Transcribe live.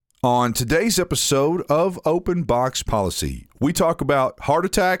On today's episode of Open Box Policy, we talk about heart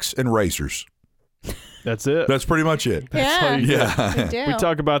attacks and razors. That's it. That's pretty much it. That's how you Yeah. do it. We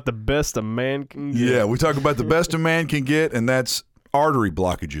talk about the best a man can get. Yeah, we talk about the best a man can get, and that's artery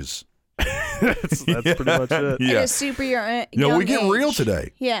blockages. That's pretty much it. Yeah. At a super young We get age. real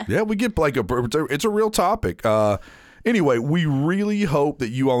today. Yeah. Yeah, we get like it's a real topic. Anyway, we really hope that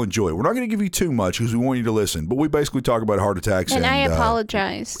you all enjoy it. We're not going to give you too much because we want you to listen, but we basically talk about heart attacks And I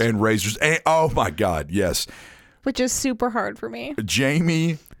apologize. and razors. And, oh my God, yes. Which is super hard for me.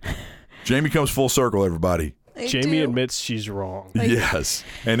 Jamie comes full circle, everybody. I Jamie do. admits she's wrong. Yes,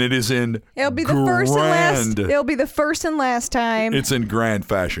 and it is in It'll be the first and last. grand- It'll be the first and last time. It's in grand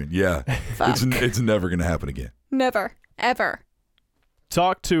fashion. Yeah, Fuck. it's never going to happen again. Never, ever.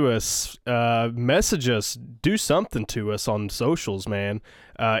 Talk to us, message us, do something to us on socials, man.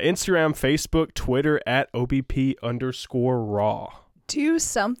 Instagram, Facebook, Twitter at OBP_raw. Do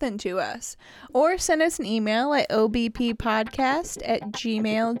something to us. Or send us an email at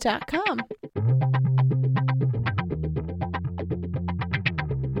obppodcast@gmail.com.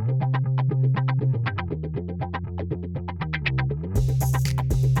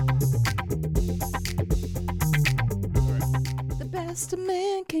 The best a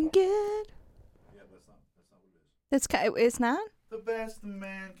man can get. Yeah, that's not what it is. It's not? The best a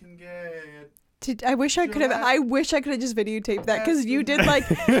man can get. I wish I could have just videotaped that because you did like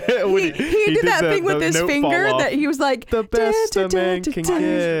he When did that thing with his note finger fall off. that he was like The best a man can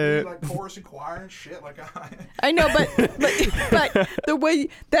get. Like chorus and choir and shit. Like I know, but the way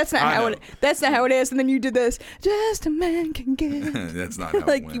that's not I how know. that's not how it is. And then you did this. Just a man can get. That's not how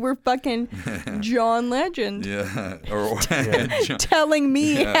Like it went. you were fucking John Legend Yeah. Or telling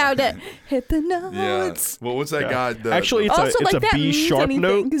me Yeah. how to hit the yeah. notes. Well, what's that guy? Actually, it's Also, a like, that B means sharp anything,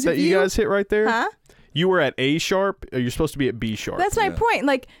 note 'cause that if you you- guys hit right there. Huh? You were at A sharp. You're supposed to be at B sharp. That's my Yeah. point.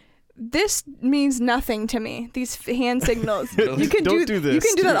 Like. This means nothing to me. These hand signals. Really? You can Don't do this. You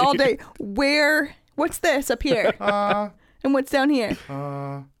can do that all day. What's this up here? And what's down here?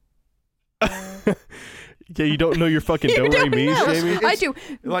 Yeah, you don't know your fucking You do re don't mi's, know. Jamie. I do.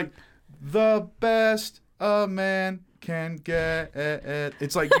 Like the best a man can get.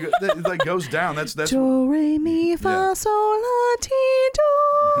 It's like it like goes down. That's Do re mi fa Yeah. sol la ti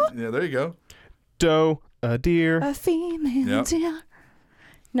do. yeah. There you go. Doe, a deer. A female Yep. deer.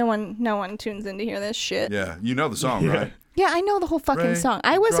 No one tunes in to hear this shit. Yeah, you know the song, Yeah. right? Yeah, I know the whole fucking Ray, song.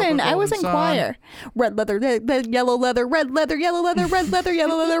 I was drop a in golden sun. choir. Red leather, yellow leather, red leather, yellow leather, red leather,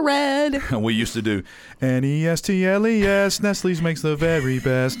 yellow leather, red. We used to do NESTLES. Nestle's makes the very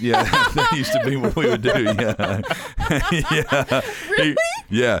best. Yeah, that used to be what we would do. Yeah, yeah. Really?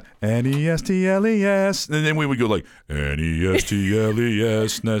 Yeah, NESTLES, and then we would go like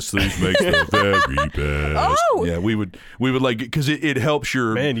NESTLES. Nestle's makes the very best. Oh! Yeah, we would like because it helps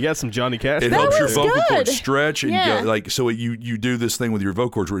your Man, you got some Johnny Cash. it That helps your was vocal cords good. stretch and Yeah. go, like so you do this thing with your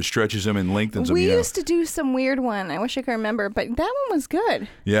vocal cords where it stretches them and lengthens them. We Yeah. used to do some weird one. I wish I could remember, but that one was good.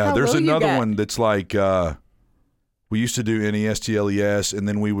 Yeah, How there's low you another got. one that's like we used to do NESTLES, and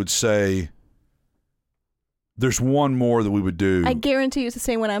then we would say there's one more that we would do. I guarantee you it's the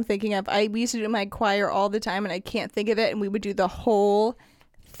same one I'm thinking of. We used to do it in my choir all the time, and I can't think of it, and we would do the whole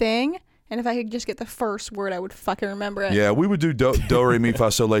thing. And if I could just get the first word, I would fucking remember it. Yeah, we would do do re mi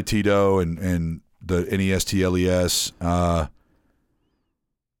fa sol la ti do and the NESTLES.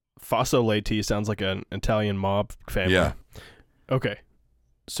 Faso Lati sounds like an Italian mob family. Yeah. Okay.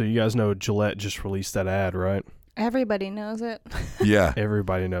 So you guys know Gillette just released that ad, right? Everybody knows it. Yeah.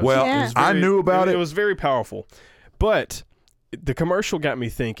 Everybody knows. Well, Yeah. It was I knew about it. It was very powerful. But the commercial got me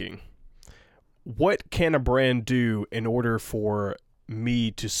thinking, what can a brand do in order for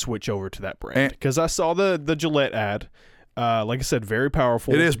me to switch over to that brand? And- Because I saw the Gillette ad. Like I said, very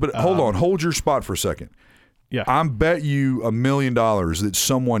powerful. It is, but hold your spot for a second. Yeah. I bet you $1 million that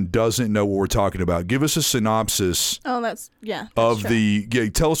someone doesn't know what we're talking about. Give us a synopsis Oh, that's of true.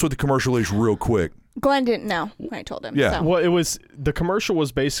 tell us what the commercial is real quick. Glenn didn't know when I told him. Yeah. So. Well, the commercial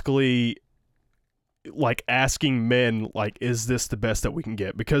was basically like asking men, like, is this the best that we can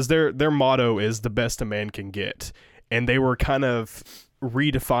get? Because their motto is the best a man can get. And they were kind of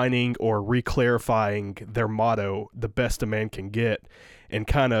redefining or reclarifying their motto, the best a man can get, and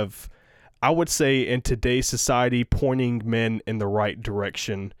kind of, I would say in today's society, pointing men in the right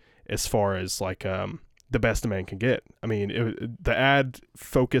direction as far as like the best a man can get. I mean, the ad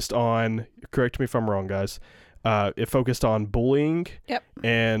focused on, correct me if I'm wrong, guys, it focused on bullying. Yep.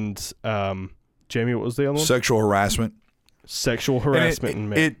 And Jamie, what was the other one? Sexual harassment. Sexual harassment in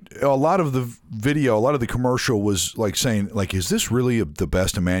men. A lot of the video, a lot of the commercial was like saying, like, is this really the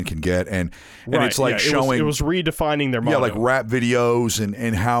best a man can get? And it's like showing it was redefining their motto. like rap videos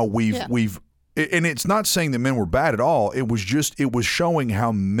and how we've and it's not saying that men were bad at all. It was showing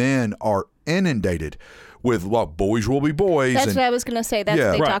how men are inundated with, well, boys will be boys. That's what I was gonna say. That's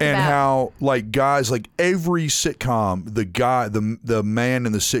what they talk about. And how, like, guys, like every sitcom, the man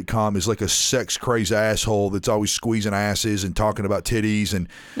in the sitcom is like a sex crazed asshole that's always squeezing asses and talking about titties, and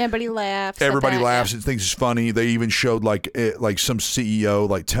everybody laughs. Everybody laughs and thinks it's funny. They even showed like some CEO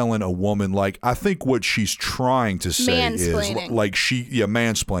like telling a woman, like, I think what she's trying to say is like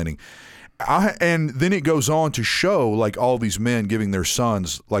mansplaining. And then it goes on to show like all these men giving their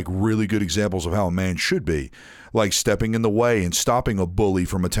sons like really good examples of how a man should be, like stepping in the way and stopping a bully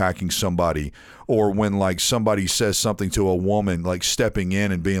from attacking somebody, or when like somebody says something to a woman, like stepping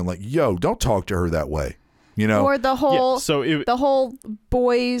in and being like, yo, don't talk to her that way, you know? Or the whole the whole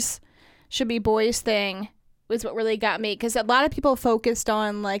boys should be boys thing was what really got me, because a lot of people focused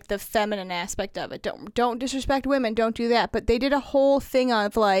on like the feminine aspect of it. Don't disrespect women, don't do that. But they did a whole thing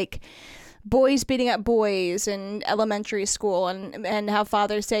of like boys beating up boys in elementary school, and how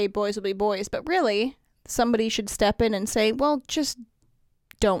fathers say boys will be boys, but really somebody should step in and say, well, just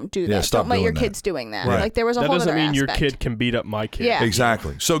don't do that. Don't let your kids doing that. Right. Like there was a whole other aspect. That doesn't mean your kid can beat up my kid. Yeah.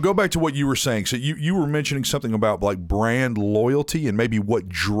 Exactly. So go back to what you were saying. So you were mentioning something about like brand loyalty and maybe what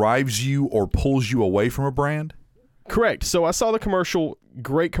drives you or pulls you away from a brand. Correct. So I saw the commercial,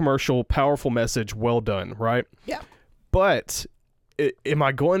 great commercial, powerful message, well done, right? Yeah. But am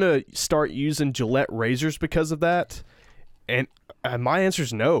I going to start using Gillette razors because of that? And my answer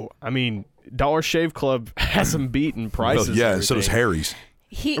is no. I mean, Dollar Shave Club has them beaten prices. Well, yeah, so does Harry's.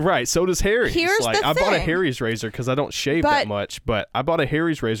 Right, so does Harry's. Here's the thing. I bought a Harry's razor because I don't shave that much, but I bought a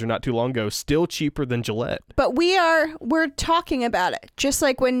Harry's razor not too long ago, still cheaper than Gillette. But we're talking about it, just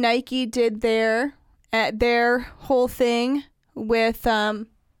like when Nike did their whole thing with Colin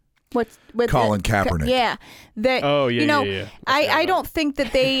Kaepernick. Yeah. Yeah. I don't think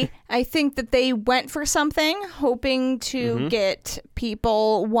that I think that they went for something hoping to get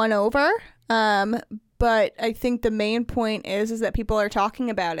people won over. But I think the main point is that people are talking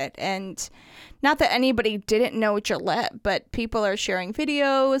about it, and not that anybody didn't know Gillette, but people are sharing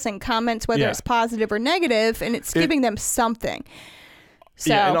videos and comments, whether it's positive or negative, and it's giving them something.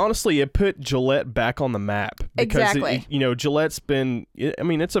 So, yeah, and honestly, it put Gillette back on the map. Because Gillette's been, I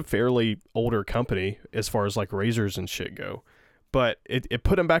mean, it's a fairly older company as far as like razors and shit go. But it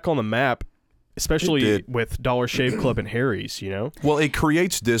put them back on the map, especially with Dollar Shave Club and Harry's, you know? Well, it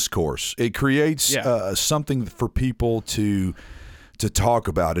creates discourse. It creates something for people to talk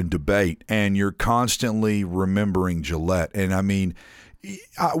about and debate. And you're constantly remembering Gillette. And I mean,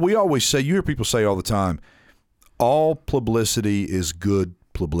 we always say, you hear people say all the time, all publicity is good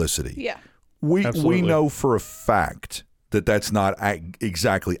publicity. Yeah. We know for a fact that that's not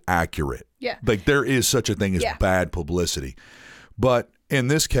exactly accurate. Yeah. Like there is such a thing as bad publicity. But in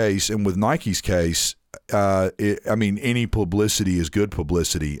this case, and with Nike's case, I mean, any publicity is good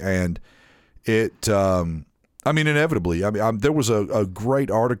publicity. And inevitably, there was a great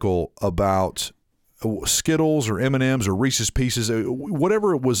article about Skittles or M&M's or Reese's Pieces,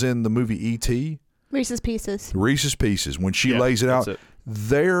 whatever it was in the movie E.T., Reese's Pieces. When she lays it out,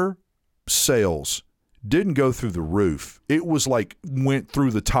 their sales didn't go through the roof. It was like went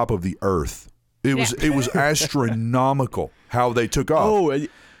through the top of the earth. It was astronomical how they took off. Oh,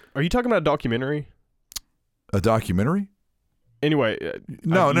 are you talking about a documentary? A documentary? Anyway,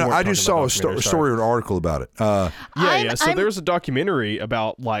 no. I just saw a story or an article about it. So there's a documentary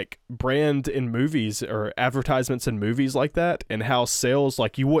about like brand in movies or advertisements in movies like that, and how sales,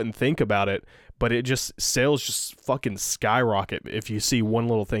 like you wouldn't think about it, but sales just fucking skyrocket if you see one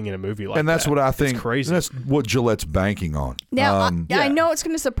little thing in a movie like that. And that's what I think. It's crazy. That's what Gillette's banking on. Now, I know it's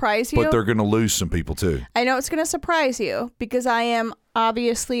going to surprise you. But they're going to lose some people too. I know it's going to surprise you because I am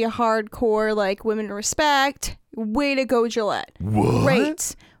obviously a hardcore, like, women respect. Way to go, Gillette. What?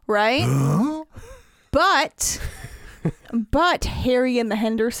 Great, right? Huh? But Harry and the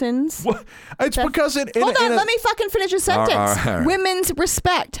Hendersons. What? It's because it. Hold on, let me fucking finish a sentence. All right. Women's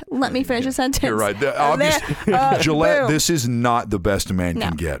respect. Let me finish a sentence. You're right. Gillette, this is not the best a man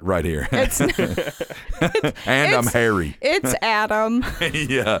can get right here. I'm Harry. It's Adam.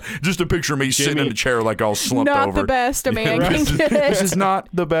 Yeah, just a picture of me sitting in a chair like all slumped not over. Not the best a man can get. This is not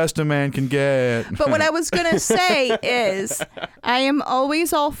the best a man can get. But what I was going to say is I am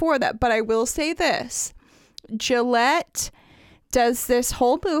always all for that, but I will say this. Gillette does this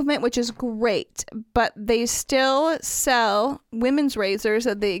whole movement, which is great, but they still sell women's razors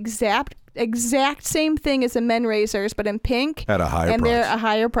of the exact exact same thing as the men razors, but in pink. At a higher price. And they're a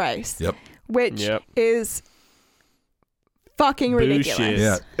higher price. Yep. Which is fucking ridiculous.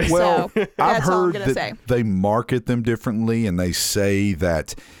 Yeah. Well, so, I've heard that they market them differently, and they say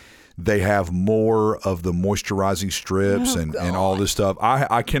that they have more of the moisturizing strips and all this stuff.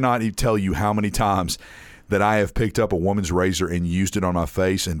 I cannot even tell you how many times that I have picked up a woman's razor and used it on my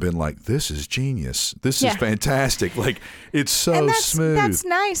face and been like, this is genius. This is fantastic. Like, it's so smooth. That's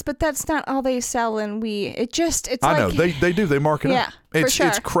nice, but that's not all they sell in it's I know. They do. They mark it up. For sure.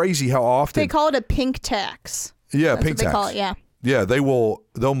 It's crazy how often. They call it a pink tax. Yeah, that's pink what tax. They call it, yeah. Yeah,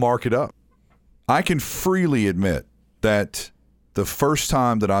 they'll mark it up. I can freely admit that the first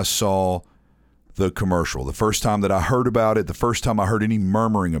time that I saw the commercial, the first time that I heard about it, the first time I heard any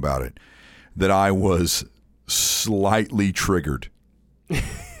murmuring about it, that I was slightly triggered.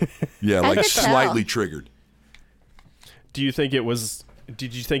 Yeah, like slightly triggered. Did you think it was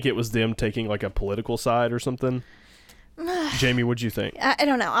them taking like a political side or something? Jamie, what'd you think? I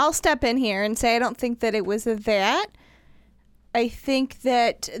don't know. I'll step in here and say I don't think that it was that. I think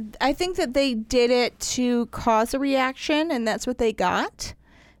that they did it to cause a reaction, and that's what they got.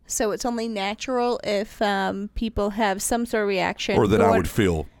 So it's only natural if people have some sort of reaction. Or that I would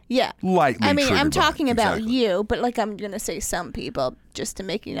feel lightly I mean, triggered I'm talking about exactly. you, but like I'm going to say some people just to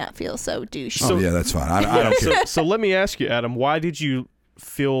make you not feel so douchey. Oh, yeah, that's fine. I don't care. So let me ask you, Adam, why did you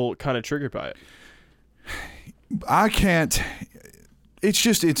feel kind of triggered by it? I can't. It's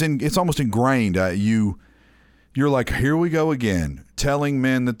just it's almost ingrained. You're like, here we go again, telling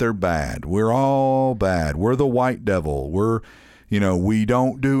men that they're bad. We're all bad. We're the white devil. We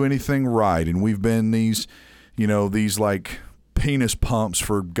don't do anything right, and we've been these like penis pumps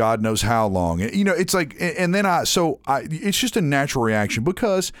for God knows how long. It's like, and then it's just a natural reaction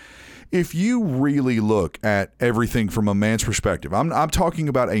because if you really look at everything from a man's perspective, I'm talking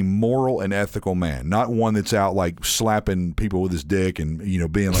about a moral and ethical man, not one that's out like slapping people with his dick and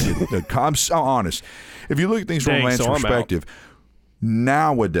being like I'm so honest. If you look at things from a man's perspective,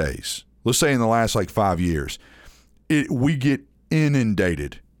 nowadays, let's say in the last like 5 years, we get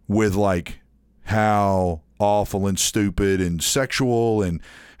inundated with like how awful and stupid and sexual and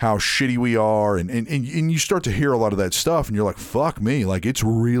how shitty we are, and you start to hear a lot of that stuff, and you're like, fuck me, like it's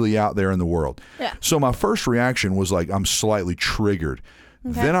really out there in the world. Yeah. So my first reaction was like, I'm slightly triggered.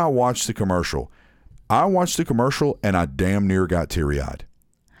 Okay. Then I watched the commercial. And I damn near got teary-eyed.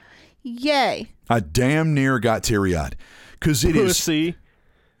 Yay. I damn near got teary-eyed. Because it Pussy.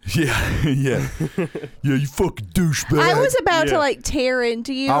 Yeah, yeah. Yeah, you fucking douchebag. I was about to like tear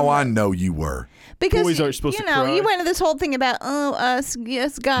into you. Oh, I know you were. Because boys aren't supposed to cry. You went into this whole thing about us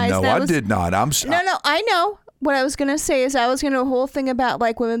guys. No, I did not. No, I know. What I was gonna say is I was gonna do a whole thing about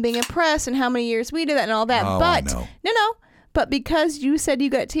like women being oppressed and how many years we did that and all that. Oh, but I know. No. But because you said you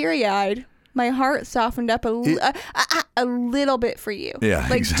got teary-eyed, my heart softened up a little bit for you. Yeah,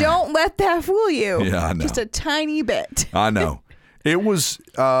 like exactly. Don't let that fool you. Yeah, I know. Just a tiny bit. I know. It was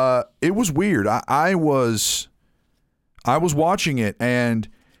weird. I was watching it, and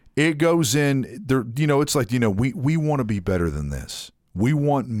it goes in there. It's like we want to be better than this. We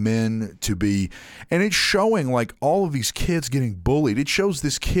want men to be, and it's showing like all of these kids getting bullied. It shows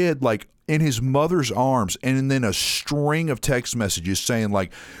this kid like in his mother's arms, and then a string of text messages saying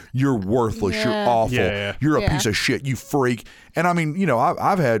like, "You're worthless. You're awful. You're a piece of shit. You freak." And I mean,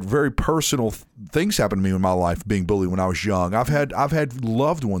 I've had very personal things happen to me in my life being bullied when I was young. I've had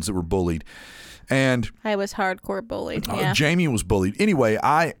loved ones that were bullied. And I was hardcore bullied. Yeah. Jamie was bullied. Anyway,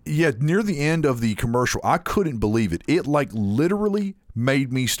 near the end of the commercial, I couldn't believe it. It like literally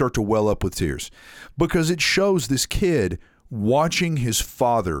made me start to well up with tears because it shows this kid watching his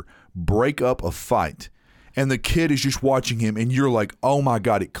father break up a fight, and the kid is just watching him, and you're like, oh my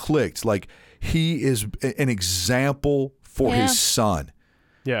God, it clicked. Like he is an example for his son.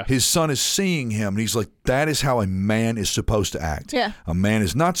 Yeah. His son is seeing him, and he's like, that is how a man is supposed to act. Yeah. A man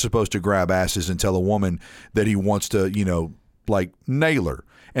is not supposed to grab asses and tell a woman that he wants to, like nail her.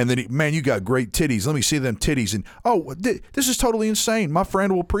 And then, man, you got great titties. Let me see them titties. And, this is totally insane. My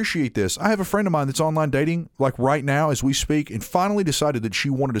friend will appreciate this. I have a friend of mine that's online dating, like right now as we speak, and finally decided that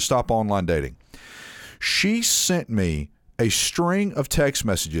she wanted to stop online dating. She sent me a string of text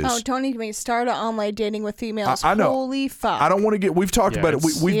messages. Oh, don't even get me started online dating with females. I know. Holy fuck. I don't want to get. We've talked about it.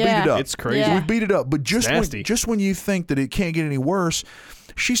 We beat it up. It's crazy. Yeah. We beat it up. But just when you think that it can't get any worse,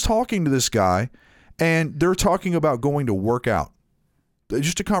 she's talking to this guy, and they're talking about going to work out.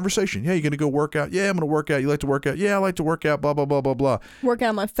 Just a conversation. Yeah, you going to go work out? Yeah, I'm going to work out. You like to work out? Yeah, I like to work out. Blah blah blah blah blah. Work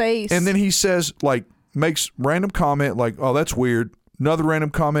out my face. And then he says, like, makes random comment like, "Oh, that's weird." Another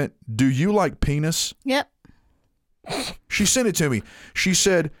random comment. Do you like penis? Yep. She sent it to me. She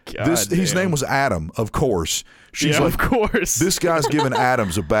said, his name was Adam, of course. She's like, of course. This guy's giving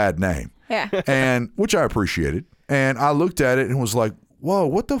Adams a bad name. Yeah. And which I appreciated. And I looked at it and was like, whoa,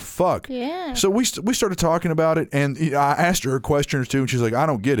 what the fuck? Yeah. So we started talking about it, and I asked her a question or two, and she's like, I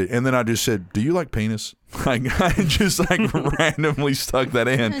don't get it. And then I just said, do you like penis? Like, I just like randomly stuck that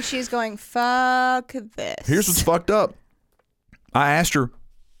in. And she's going, fuck this. Here's what's fucked up. I asked her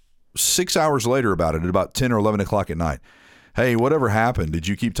 6 hours later about it at about 10 or 11 o'clock at night. Hey, whatever happened? Did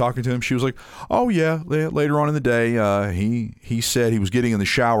you keep talking to him? She was like, oh, yeah. Later on in the day, he said he was getting in the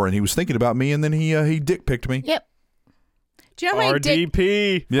shower and he was thinking about me, and then he dick picked me. Yep. Do you know how many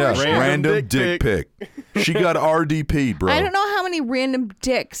RDP? Yeah, random dick pic. She got RDP, bro. I don't know how many random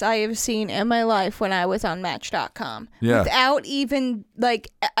dicks I have seen in my life when I was on Match.com. Yeah. Without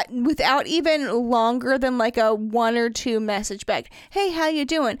even longer than like a 1 or 2 message back. Hey, how you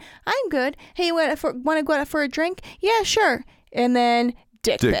doing? I'm good. Hey, you want to go out for a drink? Yeah, sure. And then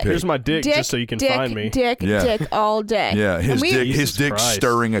dick pic. Here's my dick, just so you can find me. Dick all day. Yeah, his dick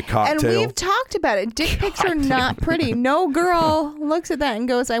stirring a cocktail. And we've talked about it. Dick pics are not pretty. No girl looks at that and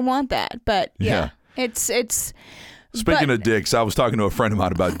goes, I want that. But yeah. It's Speaking of dicks, I was talking to a friend of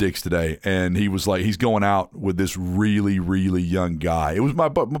mine about dicks today, and he was like, he's going out with this really, really young guy. It was my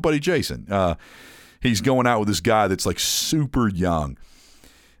buddy Jason. He's going out with this guy that's like super young.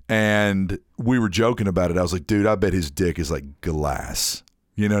 And we were joking about it. I was like, dude, I bet his dick is like glass.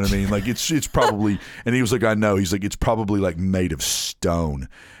 You know what I mean? Like it's probably, and he was like, I know. He's like, it's probably like made of stone.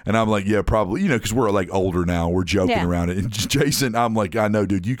 And I'm like, yeah, probably, because we're like older now. We're joking around it. And Jason, I'm like, I know,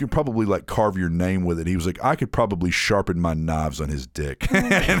 dude, you can probably like carve your name with it. He was like, I could probably sharpen my knives on his dick.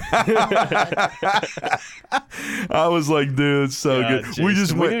 I was like, dude, it's so good.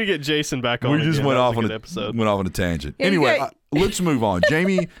 Jason. We need to get Jason back on. We just went off on a tangent. Anyway, let's move on.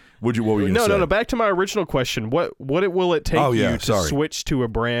 Jamie, what were you going to say? No. Back to my original question. What will it take to switch to a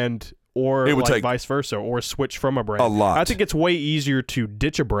brand, or vice versa, or switch from a brand? A lot. I think it's way easier to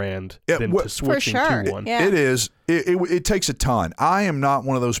ditch a brand than to switching to one. Yeah. It is. It takes a ton. I am not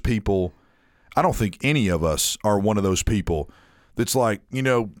one of those people. I don't think any of us are one of those people that's like,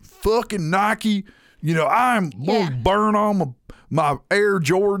 fucking Nike. I'm going to burn on my Air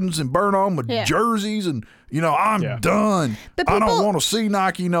Jordans and burn on my jerseys, and I'm done. I don't want to see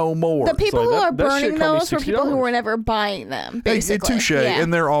Nike no more. The people who are burning those are people who were never buying them. Basically, touche.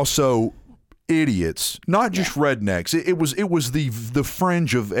 And they're also idiots, not just rednecks. It was the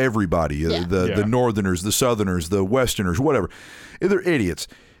fringe of everybody. The Northerners, the Southerners, the Westerners, whatever. They're idiots.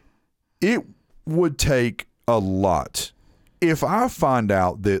 It would take a lot. If I find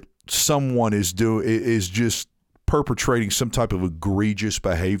out that someone is just perpetrating some type of egregious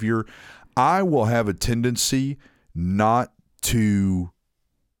behavior, I will have a tendency not to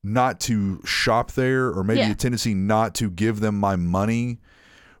shop there, or maybe a tendency not to give them my money.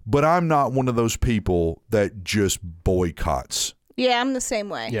 But I'm not one of those people that just boycotts. Yeah, I'm the same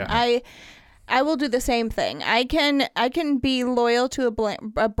way. Yeah. I will do the same thing. I can be loyal to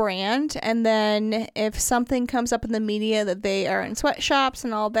a brand, and then if something comes up in the media that they are in sweatshops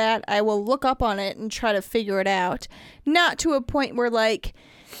and all that, I will look up on it and try to figure it out. Not to a point where, like,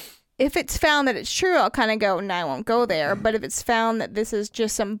 if it's found that it's true, I'll kind of go, no, I won't go there. But if it's found that this is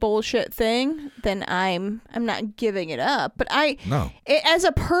just some bullshit thing, then I'm not giving it up. But as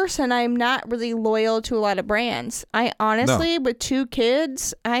a person, I'm not really loyal to a lot of brands. I honestly, with 2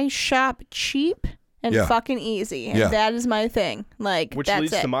 kids, I shop cheap and fucking easy, and that is my thing. Like, which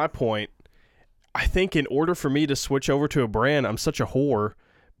leads to my point. I think in order for me to switch over to a brand, I'm such a whore,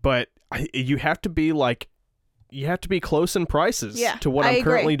 but you have to be like. You have to be close in prices to what I'm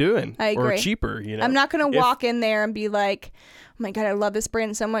currently doing. I agree. Or cheaper, I'm not going to walk in there and be like, oh my God, I love this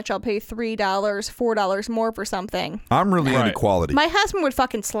brand so much, I'll pay $3, $4 more for something. I'm really into quality. My husband would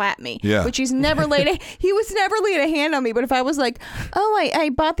fucking slap me. Yeah. Which he was never laid a hand on me. But if I was like, oh, I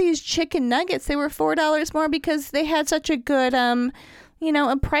bought these chicken nuggets, they were $4 more because they had such a good a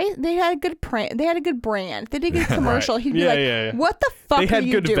price. They had a good brand. They did a good commercial. He'd be like, "What the fuck are you doing?" They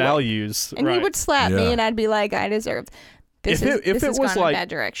had good values, and he would slap me, and I'd be like, "I deserve this. If it was gone in a bad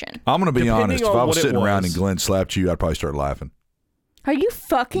direction." I'm gonna be honest. If I was sitting around and Glenn slapped you, I'd probably start laughing. Are you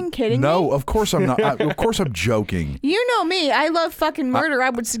fucking kidding me? No, of course I'm not. Of course I'm joking. You know me. I love fucking murder.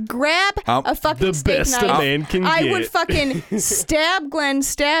 I would grab a fucking steak knife. The best a man can get. I would fucking stab Glenn,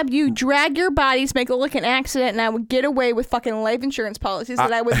 stab you, drag your bodies, make it look an accident, and I would get away with fucking life insurance policies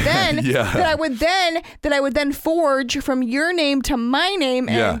that I would then that I would then forge from your name to my name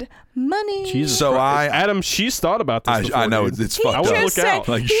and money. Jesus Christ. Adam, she's thought about this before, I know it's fucked up. Look out.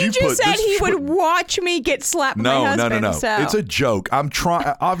 Like, he just said he would watch me get slapped by my husband. No. So. It's a joke. I'm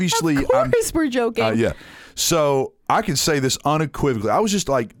trying. Obviously, of course we're joking. Yeah. So I can say this unequivocally. I was just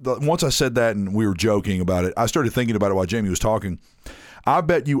like, once I said that and we were joking about it, I started thinking about it while Jamie was talking. I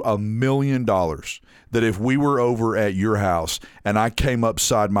bet you $1 million that if we were over at your house and I came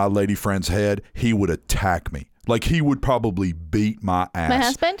upside my lady friend's head, he would attack me. Like, he would probably beat my ass. My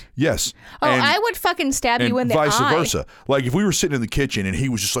husband? Yes. Oh, I would fucking stab you in the eye. And vice versa. Like, if we were sitting in the kitchen and he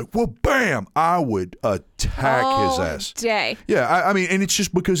was just like, well, bam, I would attack his ass. Day. Yeah, I mean, and it's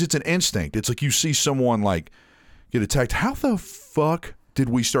just because it's an instinct. It's like you see someone, like, get attacked. How the fuck did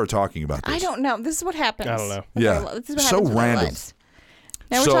we start talking about this? I don't know. This is what happens. I don't know. Yeah. This is what So happens random.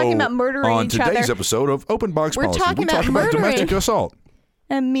 Now we're talking about murdering each other. On today's episode of Open Box Policy, talking we talk about domestic assault.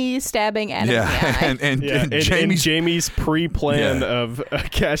 And me stabbing Adam in the eye. and Jamie's pre-plan of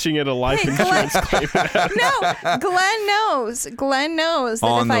cashing in a life insurance claim. No, Glenn knows. Glenn knows that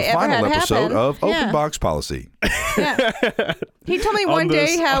on if I the ever final had episode happen, of Open Box Policy. Yeah. He told me one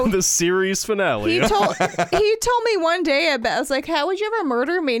day how on the series finale. he told me one day about. I was like, "How would you ever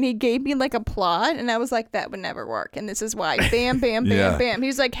murder me?" And he gave me like a plot, and I was like, "That would never work." And this is why. Bam, bam, bam, Yeah. bam. He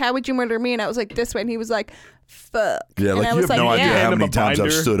was like, "How would you murder me?" And I was like, "This way." And he was like, "Fuck." Yeah, like, and you have no idea how many times I've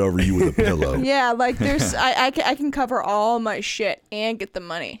binder. stood over you with a pillow. Yeah, like there's I can cover all my shit and get the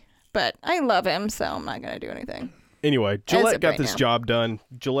money, but I love him, so I'm not gonna do anything. Anyway, Gillette got right this now. job done.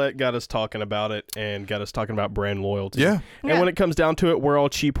 Gillette got us talking about it and got us talking about brand loyalty. Yeah. And when it comes down to it, we're all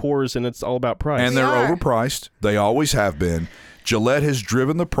cheap whores and it's all about price. And they're are. overpriced. They always have been. Gillette has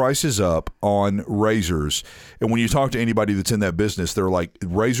driven the prices up on razors. And when you talk to anybody that's in that business, they're like,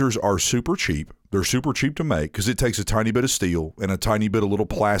 razors are super cheap. They're super cheap to make because it takes a tiny bit of steel and a tiny bit of little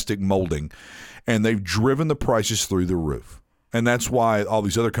plastic molding. And they've driven the prices through the roof. And that's why all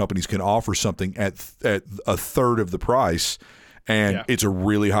these other companies can offer something at a third of the price. And it's a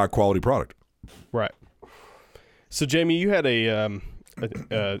really high quality product. Right. So, Jamie, you had a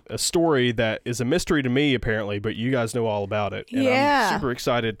story that is a mystery to me, apparently, but you guys know all about it. And Yeah. I'm super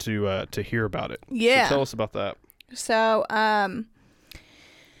excited to hear about it. Yeah. So tell us about that. So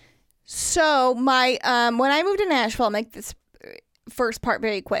my when I moved to Nashville, I'll make this first part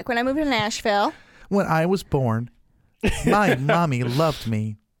very quick. When I moved to Nashville, When I was born, my mommy loved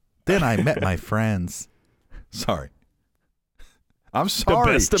me. Then I met my friends. Sorry. I'm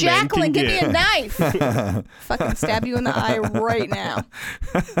sorry. best of man Jacqueline, can give me get. a knife. Fucking stab you in the eye right now.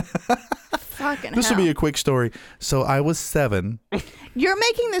 Fucking This will hell. be a quick story. So I was 7. You're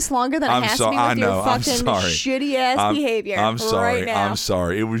making this longer than I'm it has so- to be I with know, your I'm fucking sorry. shitty ass behavior. I'm sorry. Right now. I'm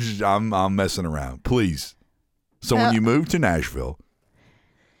sorry. It was just, I'm messing around. Please. So when you moved to Nashville,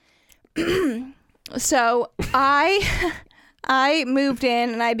 So I moved in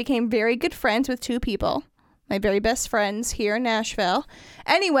and I became very good friends with 2 people. My very best friends here in Nashville.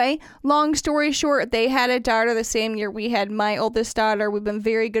 Anyway, long story short, they had a daughter the same year we had my oldest daughter. We've been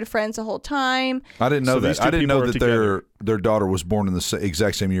very good friends the whole time. I didn't know So these that. two I didn't know people are that together. their daughter was born in the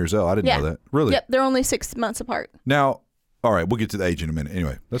exact same year as Elle. I didn't know that. Really? Yep, they're only 6 months apart. Now, all right, we'll get to the age in a minute.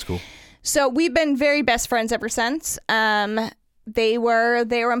 Anyway, that's cool. So we've been very best friends ever since. They were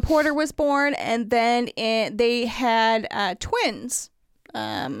when Porter was born, and then they had twins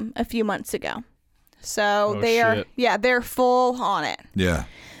a few months ago. So they're full on it. Yeah.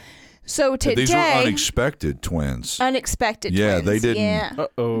 So today, These were unexpected twins. Unexpected Yeah, twins. they didn't- Yeah.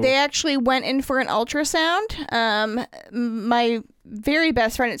 Uh-oh. They actually went in for an ultrasound. My very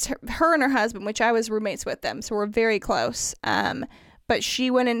best friend, it's her and her husband, which I was roommates with them, so we're very close. But she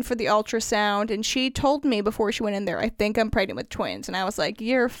went in for the ultrasound, and she told me before she went in there, I think I'm pregnant with twins. And I was like,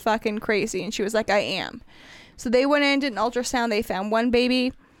 you're fucking crazy. And she was like, I am. So they went in, did an ultrasound. They found one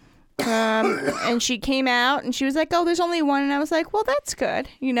baby. And she came out and she was like, oh, there's only one. And I was like, well, that's good.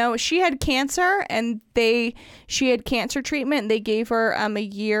 You know, she had cancer and she had cancer treatment. And they gave her a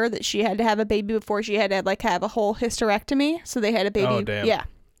year that she had to have a baby before she had to like have a whole hysterectomy. So they had a baby. Oh, damn. Yeah.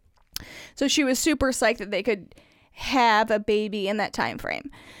 So she was super psyched that they could have a baby in that time frame.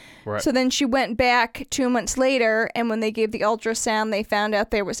 Right. So then she went back 2 months later, and when they gave the ultrasound, they found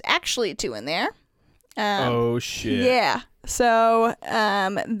out there was actually 2 in there. Oh, shit. Yeah. So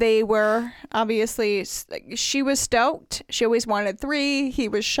they were obviously, she was stoked. She always wanted 3. He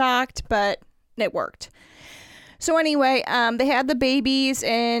was shocked, but it worked. So anyway, they had the babies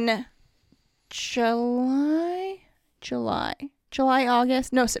in July,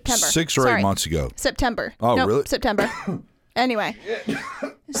 August. No, September. 6 or 8 months ago. September. Oh, Nope, really? September. Anyway.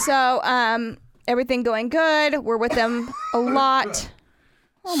 So everything going good. We're with them a lot.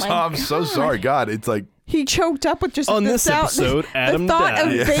 Oh my I'm so sorry. God, it's like, He choked up with just On the this sound- episode, Adam the thought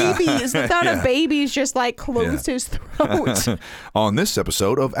died. of babies. The thought of babies just like closed his throat. on this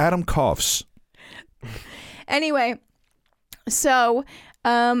episode of Adam Coughs. Anyway, so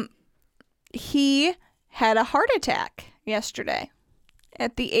he had a heart attack yesterday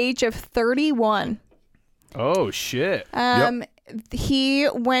at the age of 31. Oh, shit. He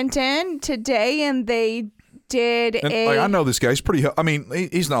went in today and they did I know this guy. He's pretty,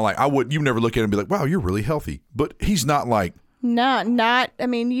 he's not like, you never look at him and be like, wow, you're really healthy. But he's not like. You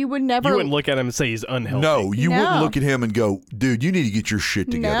would never. You wouldn't look at him and say he's unhealthy. No, you wouldn't look at him and go, dude, you need to get your shit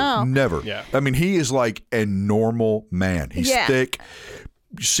together. No. Never. Yeah. He is like a normal man. He's thick.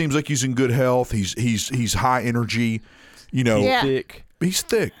 Seems like he's in good health. He's high energy. Thick. He's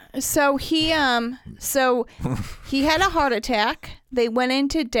thick. So he had a heart attack. They went in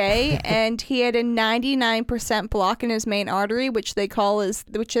today and he had a 99% block in his main artery, which they call the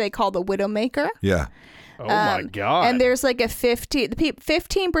Widowmaker. Yeah. Oh my God. And there's like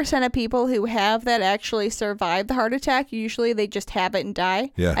 15% of people who have that actually survive the heart attack. Usually they just have it and die.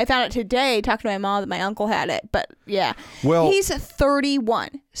 Yeah. I found out today talking to my mom that my uncle had it, but yeah. Well, he's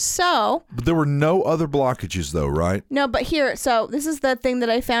 31. So. But there were no other blockages though, right? No, but so this is the thing that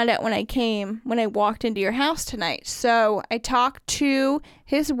I found out when I walked into your house tonight. So I talked to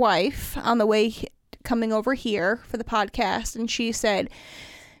his wife on the way coming over here for the podcast, and she said,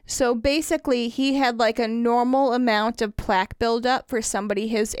 so basically, he had like a normal amount of plaque buildup for somebody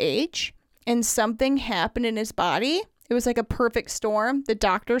his age, and something happened in his body. It was like a perfect storm, the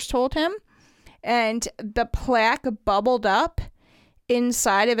doctors told him, and the plaque bubbled up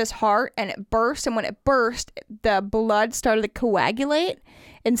inside of his heart, and it burst, and when it burst, the blood started to coagulate,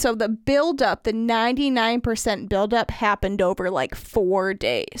 and so the buildup, the 99% buildup happened over like 4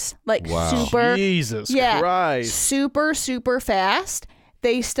 days. Like super. Jesus Christ. Super, super fast.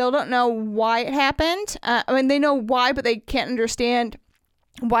 They still don't know why it happened. They know why, but they can't understand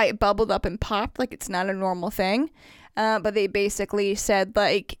why it bubbled up and popped. Like, it's not a normal thing. But they basically said,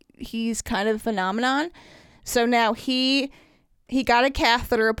 like, he's kind of a phenomenon. So now he got a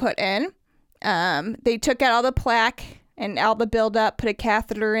catheter put in. They took out all the plaque and all the buildup, put a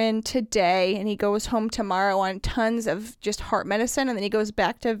catheter in today, and he goes home tomorrow on tons of just heart medicine, and then he goes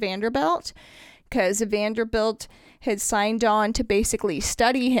back to Vanderbilt because Vanderbilt had signed on to basically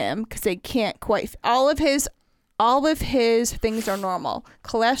study him because they can't quite. All of his things are normal: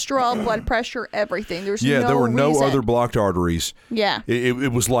 cholesterol, blood pressure, everything. There were no other blocked arteries. Yeah,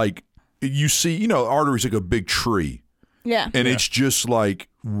 it was like you see, arteries like a big tree. Yeah, and it's just like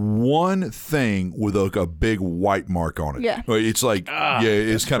one thing with a big white mark on it. Yeah, it's like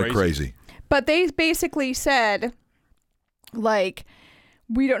it's kind of crazy. But they basically said, like,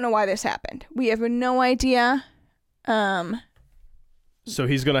 we don't know why this happened. We have no idea. So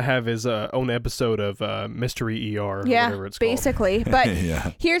he's gonna have his own episode of Mystery ER, or whatever it's called. Basically. But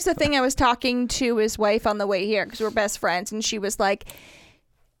here's the thing: I was talking to his wife on the way here because we're best friends, and she was like,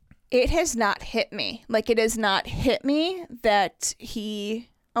 "It has not hit me. Like, it has not hit me that he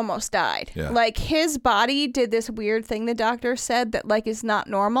almost died. Yeah. Like, his body did this weird thing. The doctor said that like is not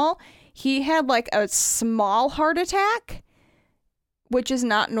normal. He had like a small heart attack, which is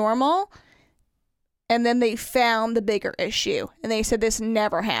not normal." And then they found the bigger issue, and they said this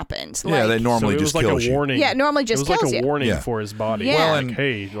never happens. Yeah, they normally just like kills a warning. Yeah, normally just kills you. It was like a warning for his body. Yeah. Well, like,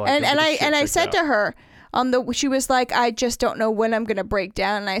 hey, like, and I said to her she was like, I just don't know when I'm gonna break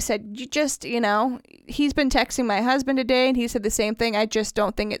down. And I said, you just, he's been texting my husband today, and he said the same thing. I just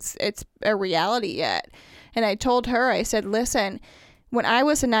don't think it's a reality yet. And I told her, I said, listen, when I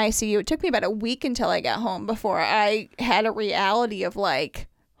was in ICU, it took me about a week until I got home before I had a reality of like,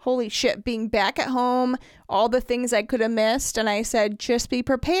 holy shit, being back at home, all the things I could have missed. And I said, just be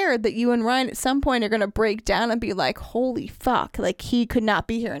prepared that you and Ryan at some point are going to break down and be like, holy fuck, like he could not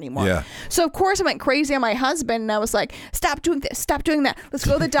be here anymore. Yeah. So of course I went crazy on my husband, and I was like, stop doing this, stop doing that. Let's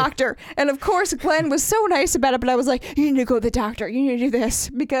go to the doctor. And of course Glenn was so nice about it, but I was like, you need to go to the doctor. You need to do this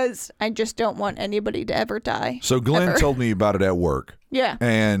because I just don't want anybody to ever die. So Glenn told me about it at work. Yeah.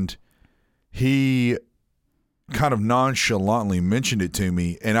 And he kind of nonchalantly mentioned it to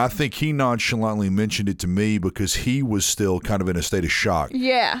me, and I think he nonchalantly mentioned it to me because he was still kind of in a state of shock.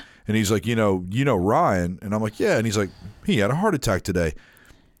 Yeah. And he's like, you know Ryan? And I'm like, yeah. And he's like, he had a heart attack today.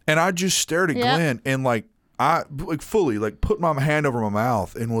 And I just stared at Glenn and like I like fully like put my hand over my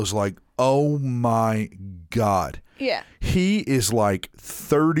mouth and was like, oh my God. Yeah. He is like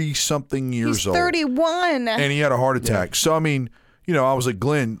 30 something years old. 31. And he had a heart attack. Yeah. So I mean, I was like,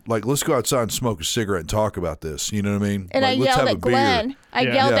 Glenn, like, let's go outside and smoke a cigarette and talk about this. You know what I mean? And like, I yelled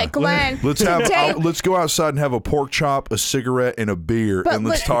at Glenn. Let's go outside and have a pork chop, a cigarette, and a beer, and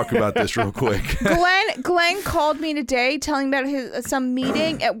let's talk about this real quick. Glenn called me today telling about some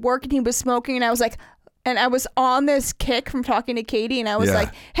meeting at work, and he was smoking, and I was like, and I was on this kick from talking to Katie, and I was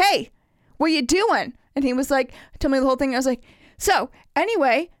like, hey, what are you doing? And he was like, tell me the whole thing. I was like, so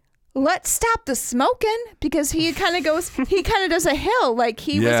anyway, let's stop the smoking, because he kind of does a hill. Like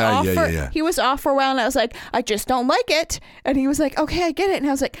he was off for a while, and I was like, I just don't like it. And he was like, okay, I get it. And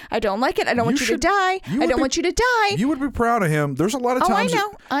I was like, I don't like it. I don't want you to die. I don't want you to die. You would be proud of him. There's a lot of times.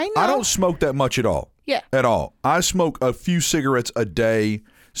 I know. I don't smoke that much at all. Yeah. At all. I smoke a few cigarettes a day.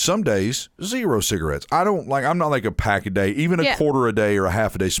 Some days, 0 cigarettes. I'm not like a pack a day, even a quarter a day or a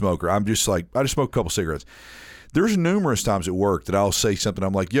half a day smoker. I'm just like, I just smoke a couple cigarettes. There's numerous times at work that I'll say something.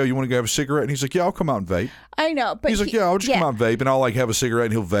 I'm like, yo, you want to go have a cigarette? And he's like, yeah, I'll come out and vape. I know, but he's like, yeah, I'll just come out and vape, and I'll like have a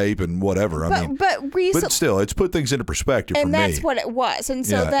cigarette, and he'll vape and whatever. But still, it's put things into perspective for me. And that's what it was. And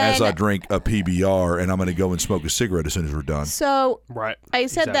so then, as I drink a PBR, and I'm going to go and smoke a cigarette as soon as we're done. So right, I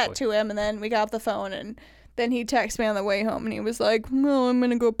said that to him, and then we got off the phone, and then he texted me on the way home, and he was like, no, I'm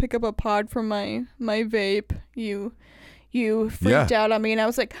going to go pick up a pod from my vape. You freaked out on me, and I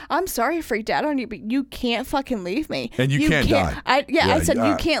was like, I'm sorry I freaked out on you, but you can't fucking leave me. And you can't die. I said,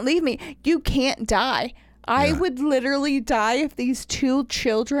 you can't leave me. You can't die. I would literally die if these 2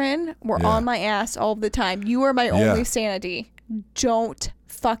 children were on my ass all the time. You are my only sanity. Don't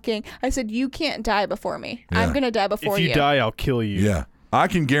fucking... I said, you can't die before me. I'm going to die before you. If you die, I'll kill you. Yeah. I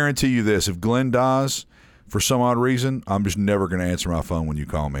can guarantee you this. If Glenn dies... for some odd reason, I'm just never going to answer my phone when you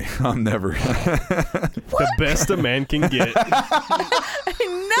call me. I'm never. The best a man can get.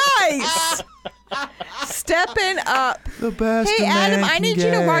 Nice. Stepping up. The best. Hey Adam, I need you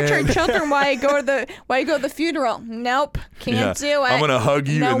to watch our children while you go to the funeral. Nope, can't do it. I'm gonna hug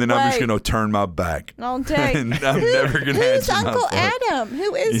you, no and then way. I'm just gonna turn my back. All day. I'm never gonna Who's answer Uncle my phone. Adam?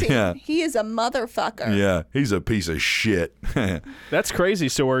 Who is he? Yeah. He is a motherfucker. Yeah, he's a piece of shit. That's crazy.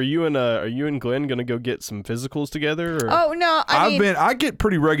 So are you and Glenn gonna go get some physicals together? Or? Oh no, I get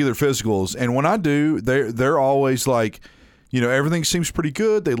pretty regular physicals, and when I do, they're always like, you know, everything seems pretty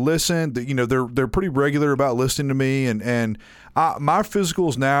good. They listen. You know, they're pretty regular about listening to me, and my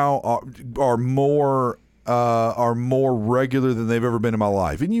physicals now are more regular than they've ever been in my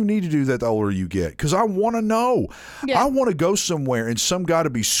life. And you need to do that the older you get, because I want to know. Yeah. I want to go somewhere and some guy to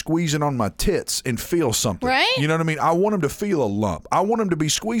be squeezing on my tits and feel something. Right? You know what I mean? I want him to feel a lump. I want him to be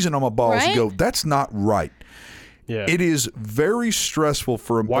squeezing on my balls and go, that's not right. Yeah. It is very stressful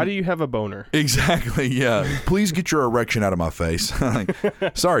for a... Why do you have a boner? Exactly, yeah. Please get your erection out of my face.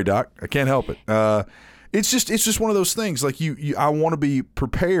 Sorry, Doc. I can't help it. It's just one of those things. Like I want to be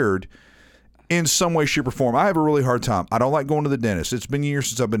prepared in some way, shape, or form. I have a really hard time. I don't like going to the dentist. It's been years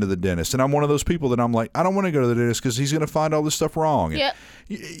since I've been to the dentist. And I'm one of those people that I'm like, I don't want to go to the dentist because he's going to find all this stuff wrong. Yep.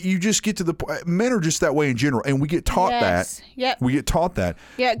 You just get to the point. Men are just that way in general. And we get taught that. Yep. We get taught that.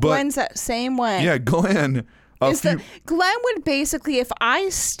 Yeah, Glenn's that same way. Yeah, Glenn... Glenn would basically, if I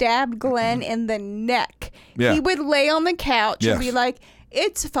stabbed Glenn in the neck, he would lay on the couch and be like,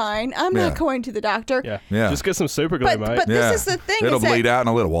 it's fine. I'm not going to the doctor. Yeah. Just get some super glue, mate. But this is the thing. It'll bleed out in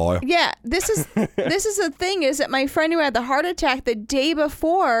a little while. Yeah. This is the thing is that my friend who had the heart attack the day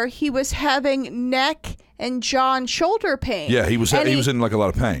before, he was having neck and jaw and shoulder pain. Yeah, he was in like a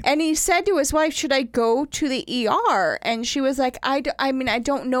lot of pain. And he said to his wife, should I go to the ER? And she was like, I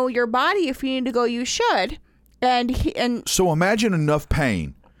don't know your body. If you need to go, you should. So imagine enough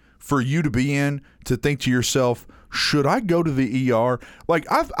pain for you to be in to think to yourself, should I go to the ER? Like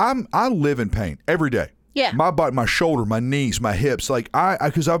I live in pain every day. Yeah. My body, my shoulder, my knees, my hips. Like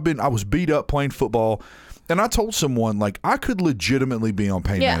I was beat up playing football, and I told someone like I could legitimately be on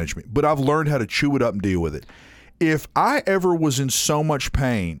pain management, but I've learned how to chew it up and deal with it. If I ever was in so much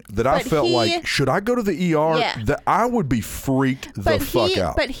pain that I felt like, should I go to the ER? That I would be freaked the fuck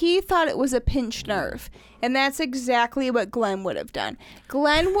out. But he thought it was a pinched nerve. And that's exactly what Glenn would have done.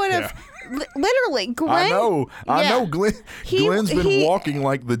 Glenn would have, literally, Glenn. I know. Glenn's been walking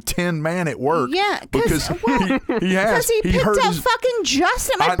like the Tin Man at work. Yeah, because he has. Because he picked up fucking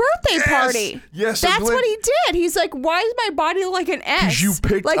Justin at my birthday party. Yes, that's what he did. He's like, why is my body like an S? Because you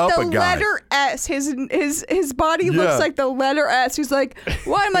picked like up the a guy. letter S. His body looks like the letter S. He's like,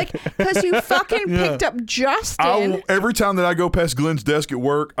 what? I'm like, because you fucking picked up Justin. Every time that I go past Glenn's desk at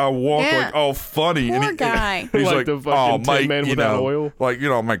work, I walk like, oh, funny. Poor guy. He's like the fucking Tin Man without oil. Like,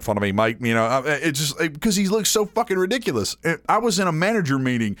 make fun of me, Mike. It's just because he looks so fucking ridiculous. I was in a manager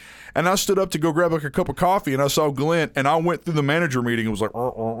meeting, and I stood up to go grab like a cup of coffee, and I saw Glenn, and I went through the manager meeting and was like,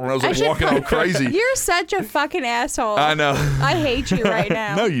 and I was like walking all crazy. You're such a fucking asshole. I know. I hate you right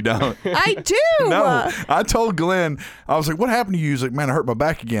now. No, you don't. I do. No, I told Glenn, I was like, what happened to you? He's like, man, I hurt my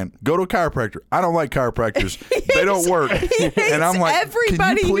back again. Go to a chiropractor. I don't like chiropractors. They don't work. And I'm like,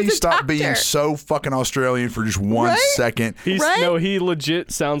 can you please stop being so fucking Australian for just 1 second? No, he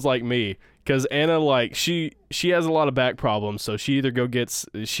legit sounds like me. Because Anna, like, she has a lot of back problems, so she either gets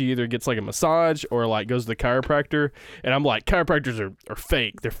like a massage or like goes to the chiropractor. And I'm like, chiropractors are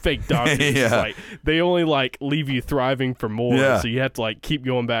fake. They're fake doctors. Yeah. Like, they only like leave you thriving for more. Yeah. So you have to like keep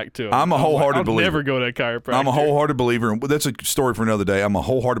going back to them. I'm a wholehearted believer. Never go to a chiropractor. I'm a wholehearted believer. That's a story for another day. I'm a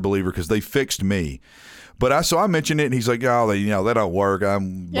wholehearted believer because they fixed me. But I mentioned it, and he's like, "Oh, that don't work."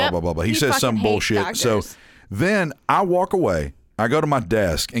 I'm blah blah blah blah. He says some bullshit. Doctors. So then I walk away. I go to my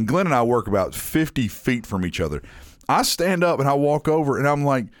desk, and Glenn and I work about 50 feet from each other. I stand up and I walk over, and I'm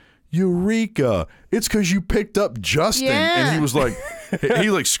like, "Eureka! It's because you picked up Justin." Yeah. And he was like, he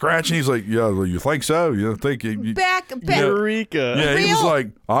like scratching. He's like, "Yeah, well, you think so? You think you back. Eureka. Yeah, he was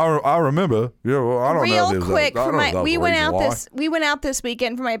like, I remember. Yeah, well, I don't know. Real quick, we went went out this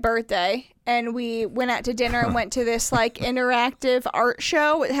weekend for my birthday, and we went out to dinner and went to this like interactive art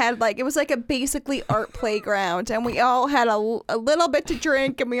show. It was like a basically art playground, and we all had a little bit to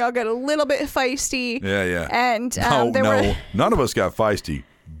drink, and we all got a little bit feisty. Yeah. And none of us got feisty.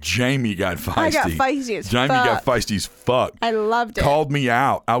 Jamie got feisty. I got feisty as Jamie fuck. got feisty as fuck. I loved it. Called me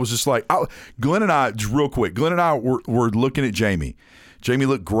out. I was just like, Glenn and I, just real quick, Glenn and I were looking at Jamie. Jamie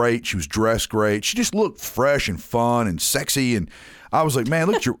looked great. She was dressed great. She just looked fresh and fun and sexy. And I was like, man,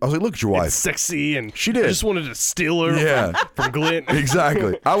 look at your wife. It's sexy, and she did. I just wanted to steal her from Glenn.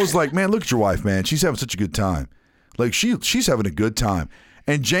 Exactly. I was like, man, look at your wife, man. She's having such a good time. Like she's having a good time.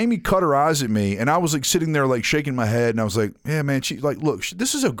 And Jamie cut her eyes at me, and I was like sitting there like shaking my head, and I was like, yeah, man, she like, look,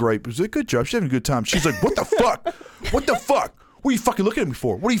 this is a good job. She's having a good time. She's like, what the fuck? What the fuck? What are you fucking looking at me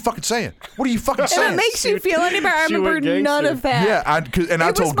for? What are you fucking saying? What are you fucking saying? And it makes you feel any better. I remember none of that. Yeah, I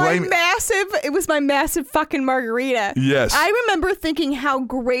told Glenn. It was my massive fucking margarita. Yes. I remember thinking how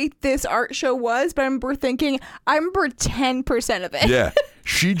great this art show was, but I remember 10% of it. Yeah.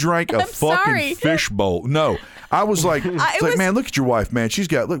 She drank a fucking fishbowl. No. I was like, man, look at your wife, man.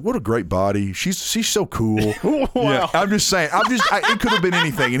 Look, what a great body. She's so cool. Wow. Yeah, I'm just saying. It could have been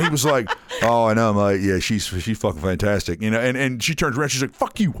anything. And he was like, oh, I know. I'm like, yeah, she's fucking fantastic. And she turns around. She's like,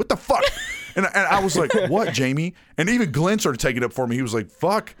 fuck you. What the fuck? And I was like, what, Jamie? And even Glenn started taking it up for me. He was like,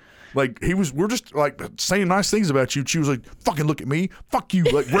 fuck. Like we're just like saying nice things about you. She was like, "Fucking look at me, fuck you,"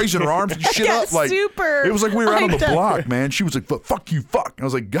 like raising her arms and shit up. Like super. It was like we were out on the block, man. She was like, "Fuck you, fuck." And I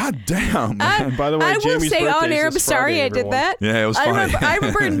was like, "God damn, man." By the way, I will say on air, I'm sorry I did that. Yeah, it was funny. I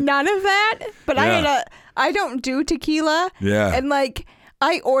remember none of that, but I don't do tequila. Yeah, and like.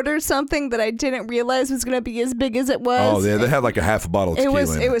 I ordered something that I didn't realize was going to be as big as it was. Oh, yeah, they had like a half a bottle of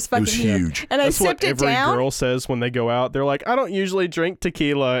tequila. It was fucking huge. And that's I sipped what every down. girl says when they go out. They're like, I don't usually drink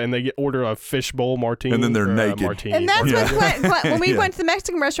tequila, and they order a fishbowl martini. And then they're naked. Martini. And that's when we Yeah. went to the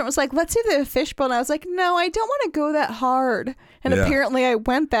Mexican restaurant, it was like, let's do the fishbowl. And I was like, no, I don't want to go that hard. And apparently I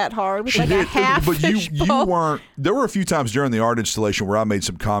went that hard with like a half But you fishbowl. weren't. There were a few times during the art installation where I made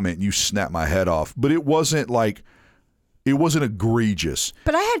some comment and you snapped my head off. But it wasn't like. It wasn't egregious.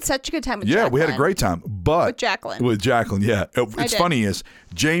 But I had such a good time with Jacqueline. Jacqueline. We had a great time. But with Jacqueline, yeah. It's funny is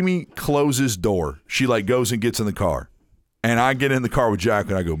Jamie closes door. She like goes and gets in the car. And I get in the car with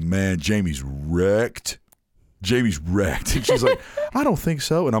Jacqueline. I go, man, Jamie's wrecked. Jamie's wrecked. And she's like, I don't think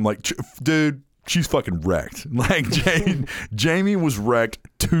so. And I'm like, dude, she's fucking wrecked. Like Jamie was wrecked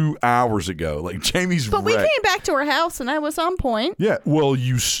 2 hours ago. Like Jamie's But wrecked. we came back to her house and I was on point. Yeah, well,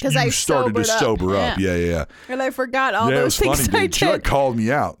 you started to sober up. Yeah. And I forgot all it those was things funny, I dude. She like did. called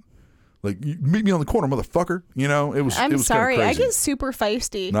me out. Like, you meet me on the corner, motherfucker. It was. I'm it was sorry. Kind of I crazy. get super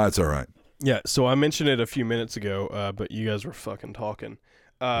feisty. No, it's all right. Yeah, so I mentioned it a few minutes ago, but you guys were fucking talking.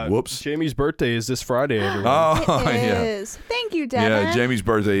 Whoops. Jamie's birthday is this Friday, everyone. Oh, It yeah. is. Thank you, Devin. Yeah, Jamie's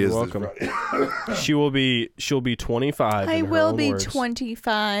birthday is welcome. this Friday. She'll be 25. I in her will own be words.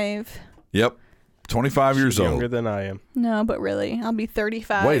 25. Yep, 25 years She's younger old. than I am. No, but really, I'll be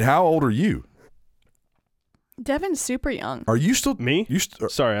 35. Wait, how old are you? Devin's super young. Are you still Me? You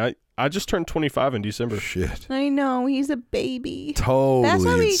Sorry, I just turned 25 in December. shit. I know, he's a baby. That's Totally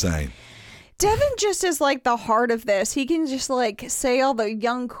why insane. Devin just is like the heart of this. He can just like say all the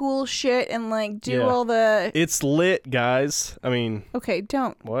young cool shit and like do Yeah. all the. It's lit, guys. I mean, Okay,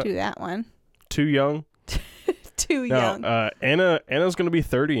 don't What? do that one. too young. Too No, young. Anna's gonna be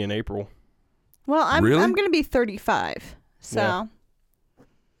 30 in April. Well, I'm Really? gonna be 35. So, Yeah.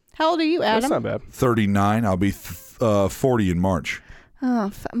 how old are you, That's Adam? not bad. 39. I'll be 40 in March.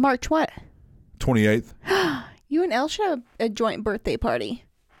 Oh, March what? 28th. You and Elle should have a joint birthday party.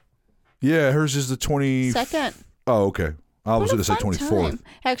 Yeah, hers is the 20. Second. Oh, okay. I was What going a to say fun 24th. time.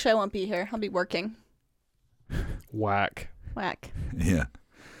 Actually, I won't be here. I'll be working. Whack. Whack. Yeah.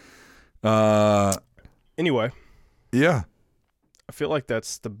 Anyway, Yeah. I feel like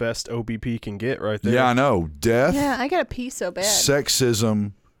that's the best OBP can get right there. Yeah, I know. Death, Yeah, I gotta pee so bad.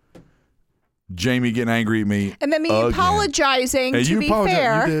 sexism, Jamie getting angry at me. And then me apologizing, and to be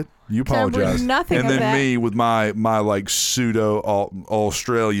fair. You did. You apologized. Nothing and of then that. me with my like pseudo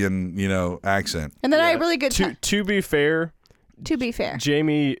Australian, accent. And then I had really good time. To be fair,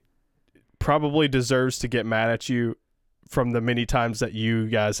 Jamie probably deserves to get mad at you from the many times that you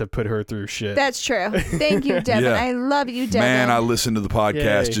guys have put her through shit. That's true. Thank you, Devin. Yeah. I love you, Devin. Man, I listened to the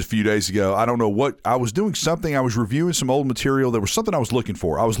podcast Yay. just a few days ago. I don't know what I was doing. Something I was reviewing some old material. There was something I was looking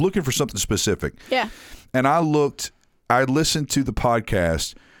for. I was looking for something specific. Yeah. And I listened to the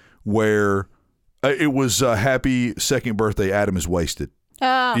podcast where it was happy second birthday. Adam is wasted.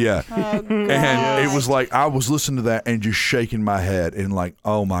 Oh. Yeah. Oh, and it was like I was listening to that and just shaking my head and like,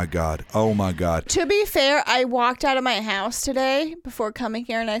 oh my God. To be fair, I walked out of my house today before coming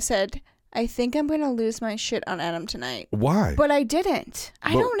here and I said, I think I'm going to lose my shit on Adam tonight. Why? But I didn't.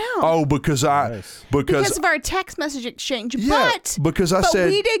 I don't know. Oh, because because of our text message exchange. Yeah, because I said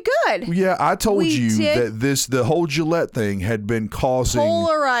we did good. Yeah, I told you did. that the whole Gillette thing had been causing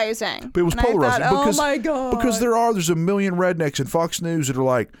polarizing. But it was And polarizing I thought, because oh my God. because there's a million rednecks in Fox News that are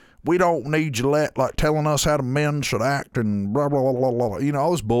like, we don't need Gillette like telling us how the men should act and blah blah blah blah blah.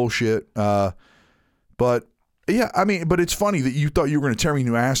 All this bullshit. But yeah, I mean, but it's funny that you thought you were going to tear me a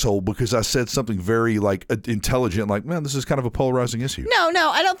new asshole because I said something very like intelligent, like, man, this is kind of a polarizing issue. No,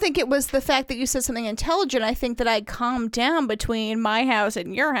 I don't think it was the fact that you said something intelligent. I think that I calmed down between my house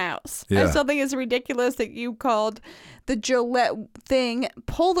and your house. Yeah. I still think it's ridiculous that you called the Gillette thing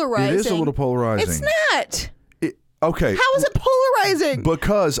polarizing. It is a little polarizing. It's not. Okay. How is it polarizing?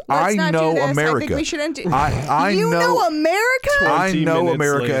 Because Let's I not know do this. America. I think we shouldn't do. I you know America. 20 I know minutes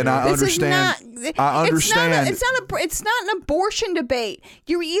America, later. and I This understand. is not. I understand. It's not an abortion debate.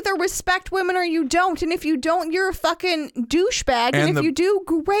 You either respect women or you don't, and if you don't, you're a fucking douchebag. And if you do,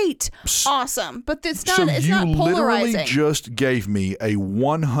 great, awesome. But it's not. It's not you polarizing. literally just gave me a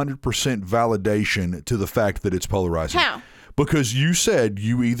 100% validation to the fact that it's polarizing. How? Because you said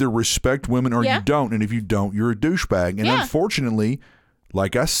you either respect women or you don't, and if you don't, you're a douchebag. And unfortunately,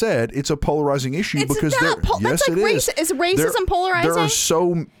 like I said, it's a polarizing issue because that's like is. Is racism polarizing? There are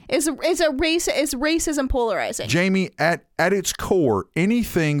so is racism polarizing? Jamie, at its core,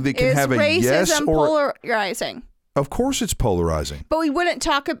 anything that can Is have a yes racism or polarizing? of course it's polarizing. But we couldn't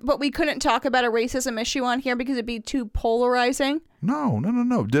talk about a racism issue on here because it'd be too polarizing. No.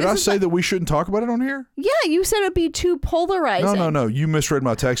 Did I say that we shouldn't talk about it on here? Yeah, you said it'd be too polarizing. No. You misread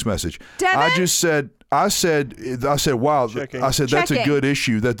my text message. Devin? I said, wow. Checking. I said that's a good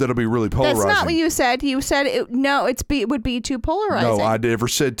issue. That'll be really polarizing. That's not what you said. You said it would be too polarizing. No, I never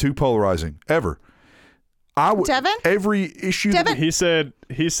said too polarizing ever. Devin? Every issue. Devin? He said,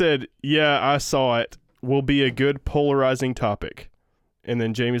 yeah, I saw it. Will be a good polarizing topic. And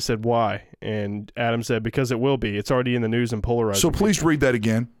then Jamie said, why? And Adam said, because it will be. It's already in the news and polarizing. So please read that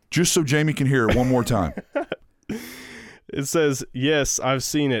again, just so Jamie can hear it one more time. It says, yes, I've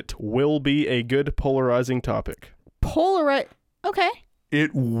seen it. Will be a good polarizing topic. Okay.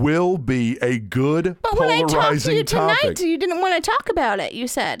 It will be a good But when I polarizing talked to you tonight, topic. you didn't want to talk about it, you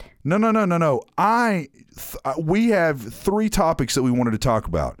said. No. We have 3 topics that we wanted to talk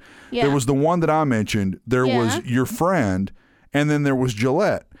about. Yeah. There was the one that I mentioned. There was your friend, and then there was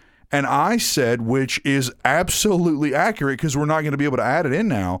Gillette. And I said, which is absolutely accurate because we're not going to be able to add it in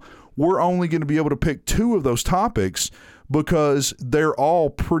now, we're only going to be able to pick 2 of those topics because they're all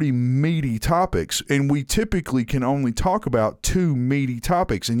pretty meaty topics. And we typically can only talk about 2 meaty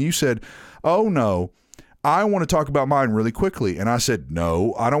topics. And you said, oh, no, I want to talk about mine really quickly. And I said,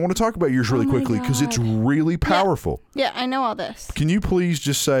 no, I don't want to talk about yours really quickly because it's really powerful. Yeah, I know all this. Can you please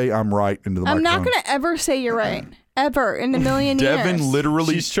just say I'm right into the microphone? I'm not going to ever say you're right. Ever in a million years. Devin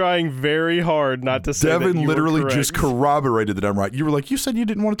literally... She's trying very hard not to say that Devin you literally were correct. just corroborated that I'm right. You were like, you said you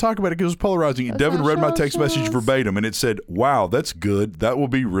didn't want to talk about it because it was polarizing. Devin read my text message verbatim, and it said, wow, that's good. That will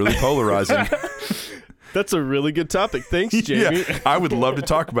be really polarizing. That's a really good topic. Thanks, Jamie. Yeah, I would love to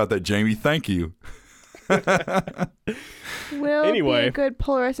talk about that, Jamie. Thank you. Will be a good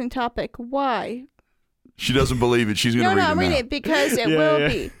polarizing topic. Why? She doesn't believe it. She's going to read it now. I'm reading it because it will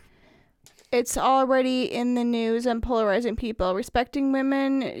be. It's already in the news and polarizing people. Respecting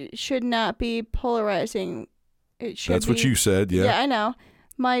women should not be polarizing. It should That's what you said, yeah. Yeah, I know.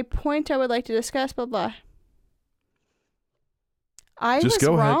 My point I would like to discuss, blah, blah. I was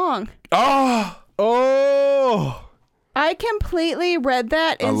wrong. Oh! I completely read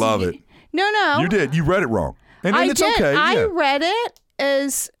that. I love it. No. You did. You read it wrong. And it's did. okay. I Yeah. read it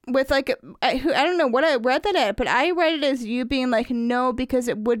as with I don't know what I read that at, but I read it as you being like, no, because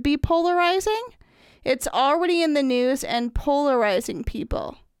it would be polarizing. It's already in the news and polarizing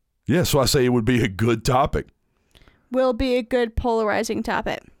people. Yeah, so I say it would be a good topic. Will be a good polarizing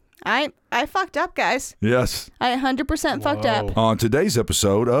topic. I fucked up, guys. Yes. I 100% fucked up. On today's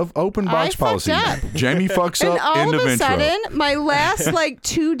episode of Open Box Policy, Jamie fucks up. And all of a sudden, my last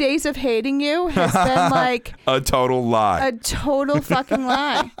 2 days of hating you has been a total lie. A total fucking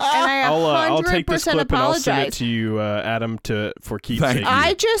lie. And I'll take this clip apologize. and I'll send it to you, Adam, for keepsake.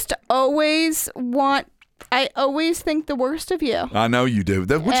 I just always think the worst of you. I know you do.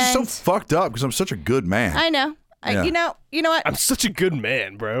 Which is so fucked up because I'm such a good man. I know. Yeah. You know what? I'm such a good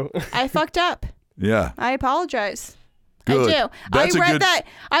man, bro. I fucked up. Yeah. I apologize. Good. I do.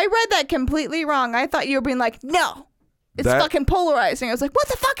 I read that completely wrong. I thought you were being like, no, it's fucking polarizing. I was like, what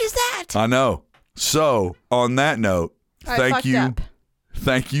the fuck is that? I know. So, on that note, thank you. Up.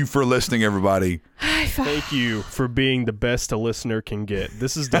 Thank you for listening, everybody. Thank you for being the best a listener can get.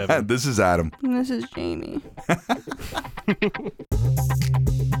 This is Devin. This is Adam. And this is Jamie.